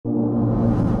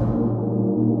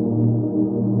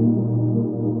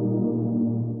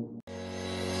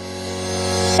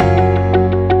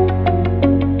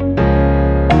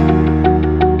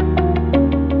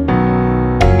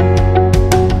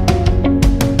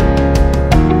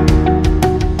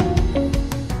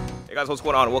guys, what's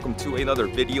going on? Welcome to another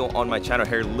video on my channel,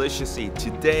 Hairliciously.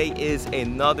 Today is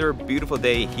another beautiful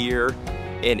day here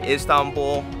in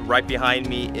Istanbul. Right behind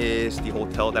me is the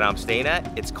hotel that I'm staying at.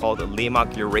 It's called Lima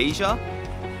Eurasia.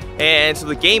 And so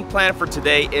the game plan for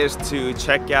today is to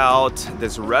check out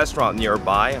this restaurant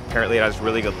nearby. Apparently it has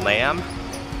really good lamb.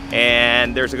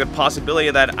 And there's a good possibility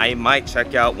that I might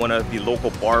check out one of the local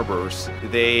barbers.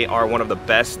 They are one of the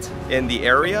best in the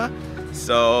area.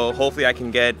 So hopefully I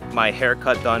can get my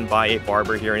haircut done by a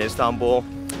barber here in Istanbul.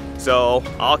 So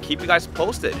I'll keep you guys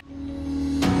posted.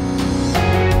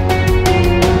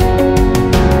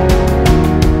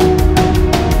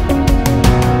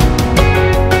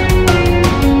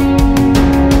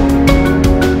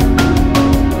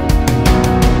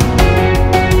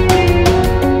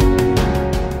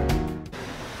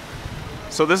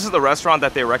 So this is the restaurant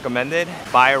that they recommended,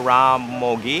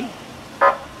 Bayramogi.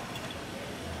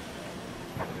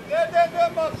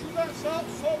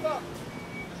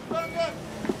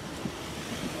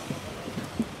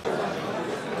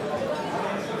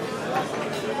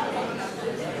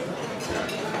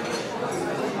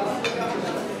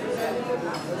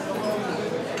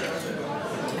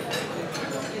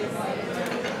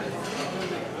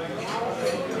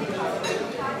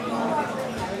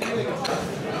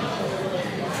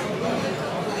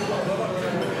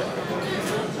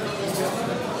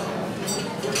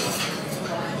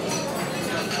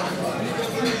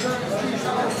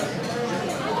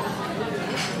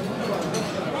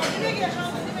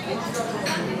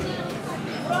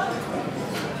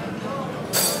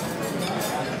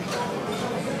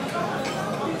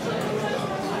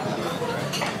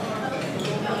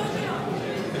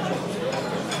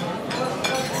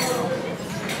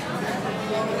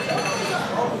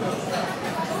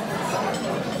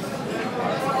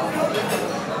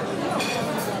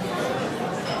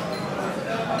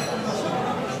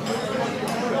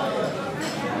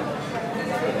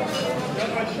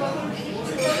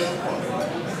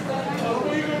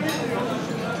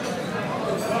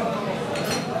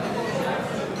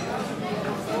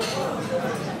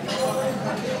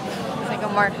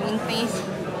 Marketing face.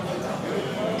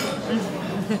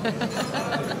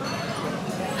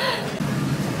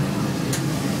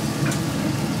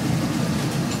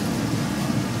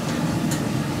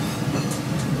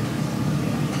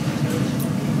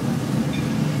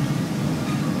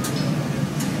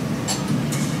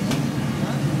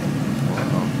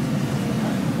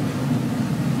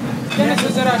 Gene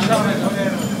sözleri aşağı.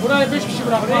 Buraya 5 kişi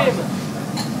bırak.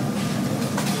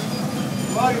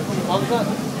 Altta.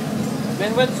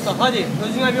 Mehmet Usta hadi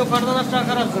gözüne bir yukarıdan aşağı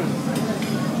kararsın.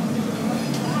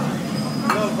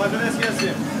 Yok patates gelsin.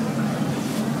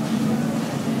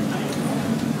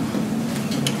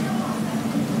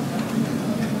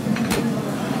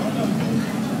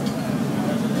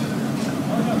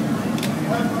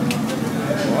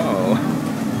 Whoa.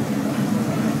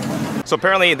 So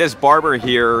apparently this barber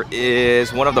here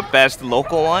is one of the best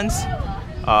local ones.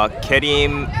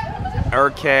 Kerim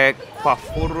Erkek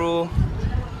Kuafuru.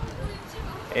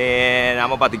 And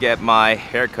I'm about to get my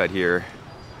haircut here.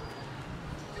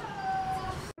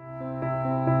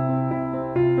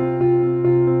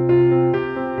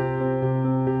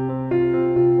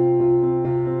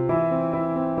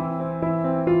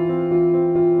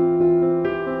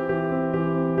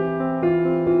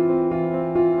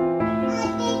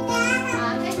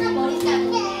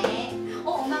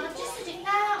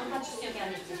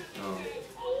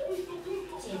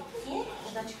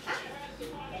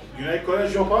 Güney Kore,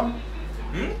 Japon.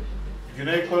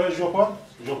 Güney Kore, Japon.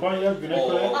 Japon ya, Güney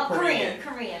Kore.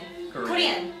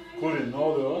 Korean. Kore, ne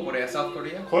oluyor? Korea, South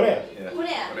Korea? Kore. Yeah.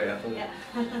 Korea. Korea. Yeah.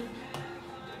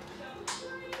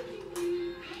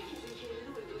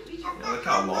 Look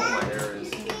how long my hair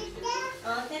is.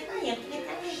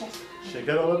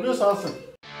 Şeker alabiliyorsa alsın.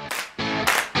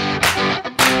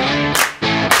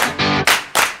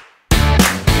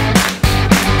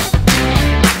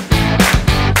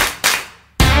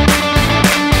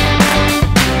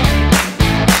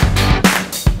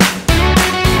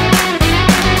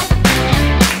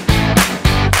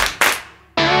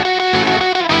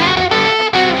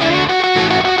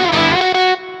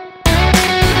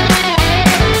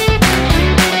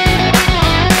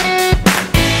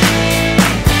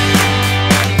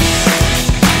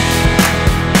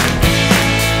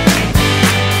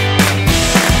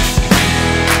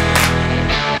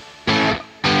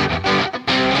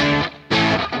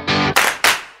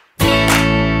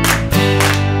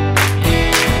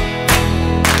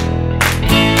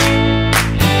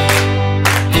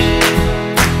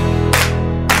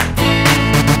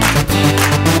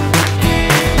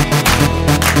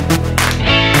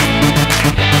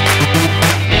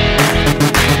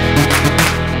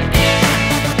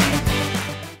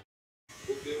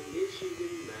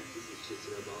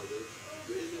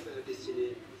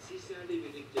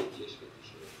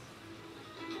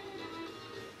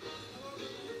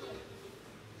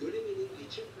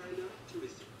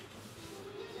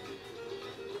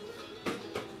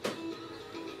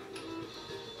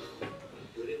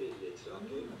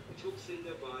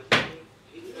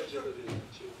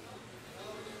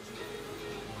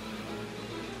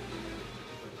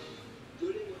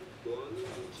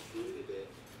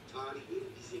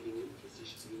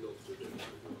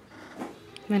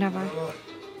 Merhaba.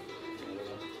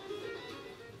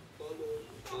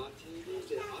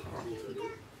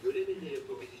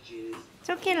 It's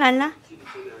okay, Lala.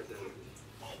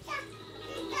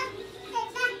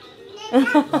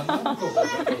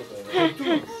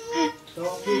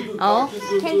 어,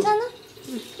 괜찮아?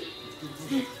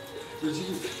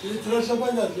 tıraş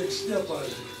yapan geldi, yakışıklı yapar.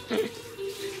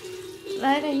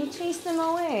 Lala, you chased them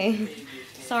away.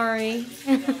 Sorry.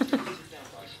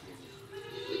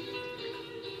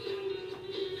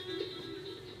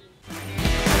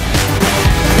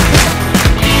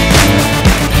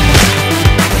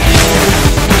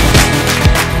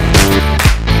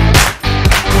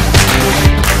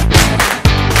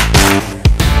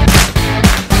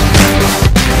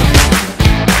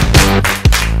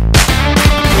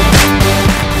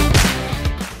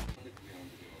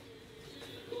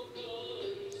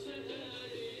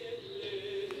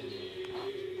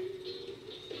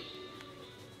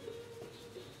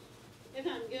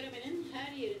 Efendim Göreme'nin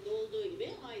her yerinde olduğu gibi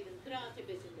Aydın Kıraat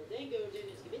Tepesi'nde de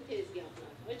gördüğünüz gibi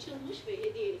tezgahlar açılmış ve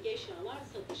hediyelik eşyalar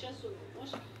satışa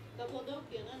sunulmuş.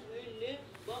 Kapadokya'nın ünlü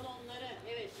balonları,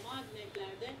 evet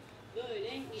magnetlerde böyle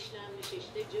işlenmiş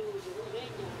işte cıvıl cıvıl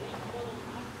rengarenk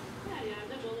balonlar. Her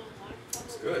yerde balon var.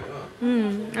 It's good,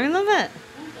 huh? I love it.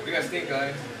 What do you guys think,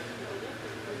 guys?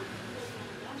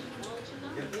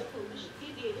 Alçıdan yapılmış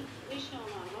hediyelik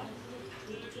eşyalar var.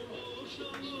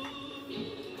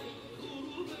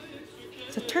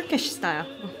 It's a Turkish style.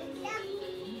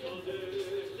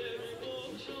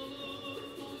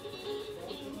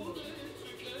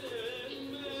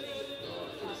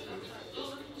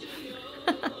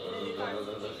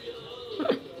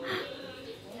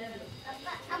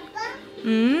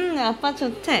 아빠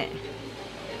좋대.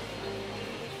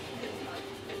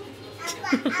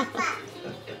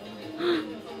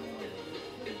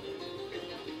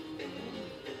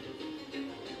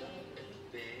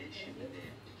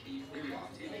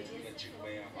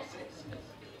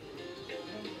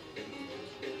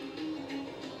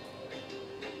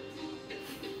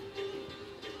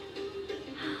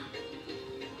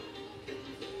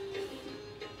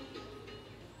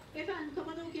 Efendim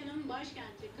Kapadokya'nın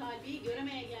başkenti kalbi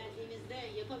Göreme'ye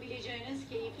geldiğinizde yapabileceğiniz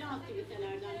keyifli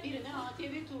aktivitelerden biri de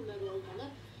ATV turları olmalı.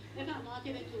 Efendim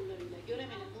ATV turlarıyla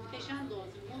Göreme'nin muhteşem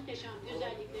doğasını, muhteşem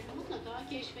güzelliklerini mutlaka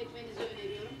keşfetmenizi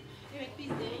öneriyorum. Evet biz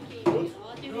de keyifli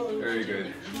ATV turları. Very good.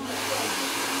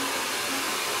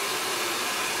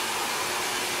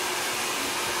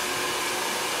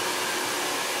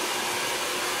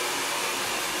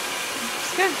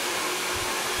 It's good.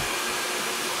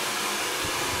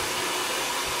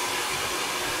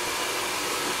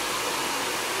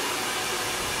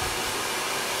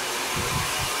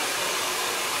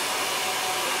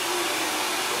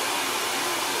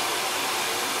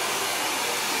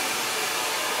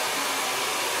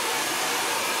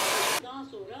 Daha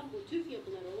sonra bu tüf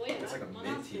yapıları oyarak It's like a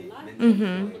manastırlar, minty.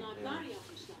 tapınaklar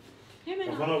yapmışlar. Hemen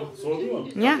Kafana altında sordu mu?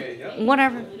 Yeah, Okay, yeah.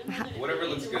 whatever. Whatever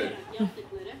looks good.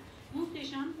 Yaptıkları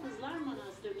muhteşem Kızlar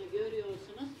Manastırı'nı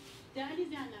görüyorsunuz. Değerli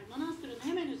izleyenler, manastırın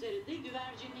hemen üzerinde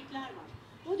güvercinlikler var.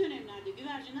 O dönemlerde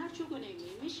güvercinler çok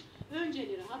önemliymiş.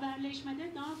 Önceleri haberleşmede,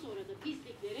 daha sonra da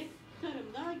pislikleri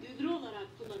tarımda gübre olarak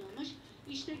kullanılmış.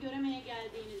 İşte Göreme'ye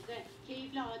geldiğinizde,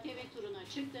 keyifli ATV turuna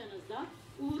çıktığınızda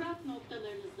uğrak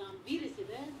noktalarınızdan birisi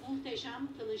de muhteşem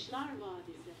Kılıçlar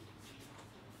Vadisi.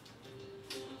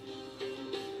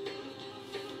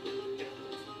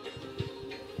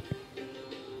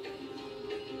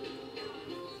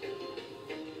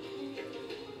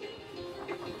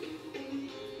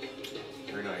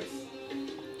 Very nice.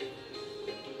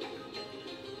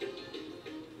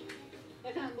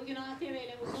 Efendim bugün ATV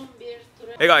ile uzun bir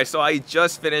tura... Hey guys, so I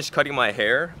just finished cutting my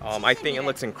hair. I think it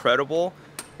looks incredible.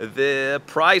 The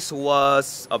price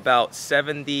was about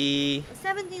 70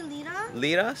 70 lira?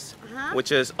 liras, Uh-huh.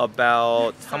 which is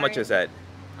about, how much Sorry. is that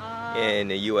in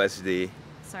USD?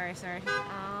 Sorry.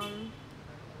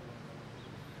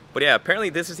 But yeah, apparently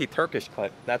this is the Turkish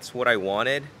cut. That's what I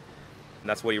wanted. And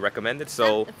that's what he recommended.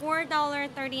 So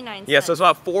 $4.39. yeah, so it's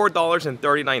about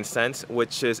 $4.39,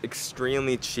 which is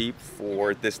extremely cheap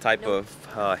for this type of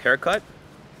haircut.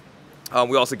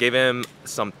 We also gave him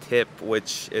some tip,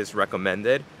 which is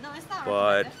recommended. No, it's not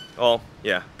But recommended. oh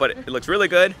yeah, but it looks really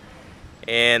good.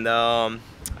 And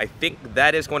I think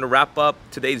that is going to wrap up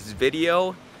today's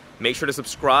video. Make sure to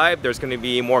subscribe. There's going to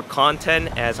be more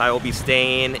content as I will be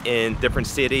staying in different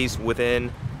cities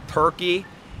within Turkey.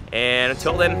 And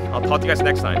until then, I'll talk to you guys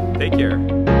next time. Take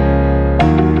care.